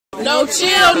No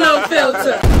chill, no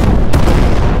filter.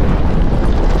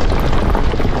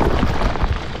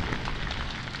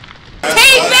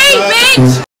 TV,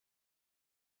 bitch!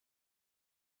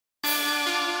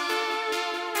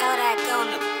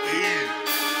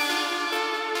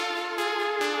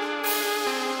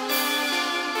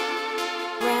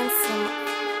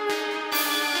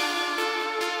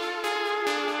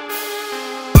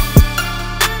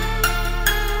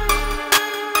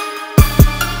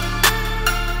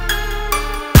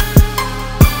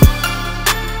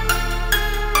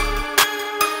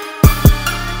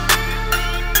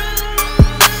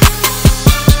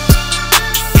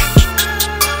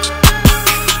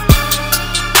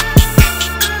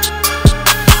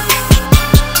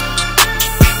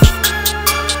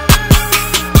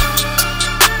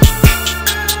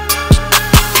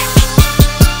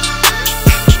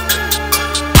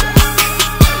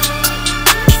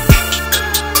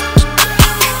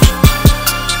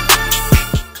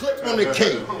 On the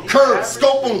K, curve,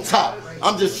 scope on top.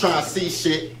 I'm just trying to see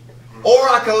shit. Or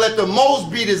I can let the moles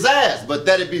beat his ass, but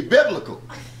that'd be biblical.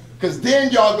 Cause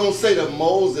then y'all gonna say the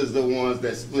moles is the ones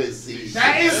that split seas.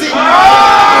 That is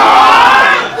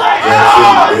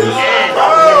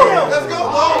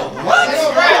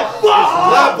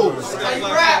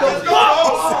Let's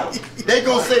go. They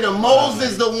gonna say the moles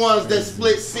is the ones that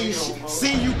split seas.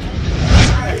 See you.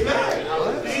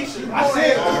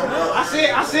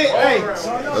 I said, hey.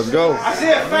 Let's go. I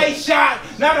said face shot,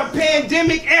 not a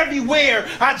pandemic everywhere.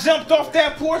 I jumped off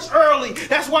that porch early.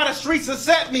 That's why the streets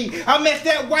accept me. I met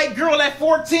that white girl at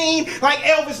 14 like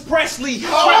Elvis Presley.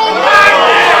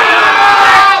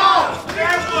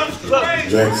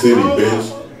 Jack City,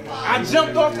 bitch. I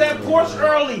jumped off that porch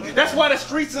early. That's why the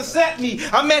streets accept me.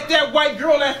 I met that white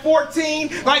girl at 14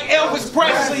 like Elvis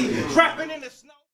Presley. Trapping in the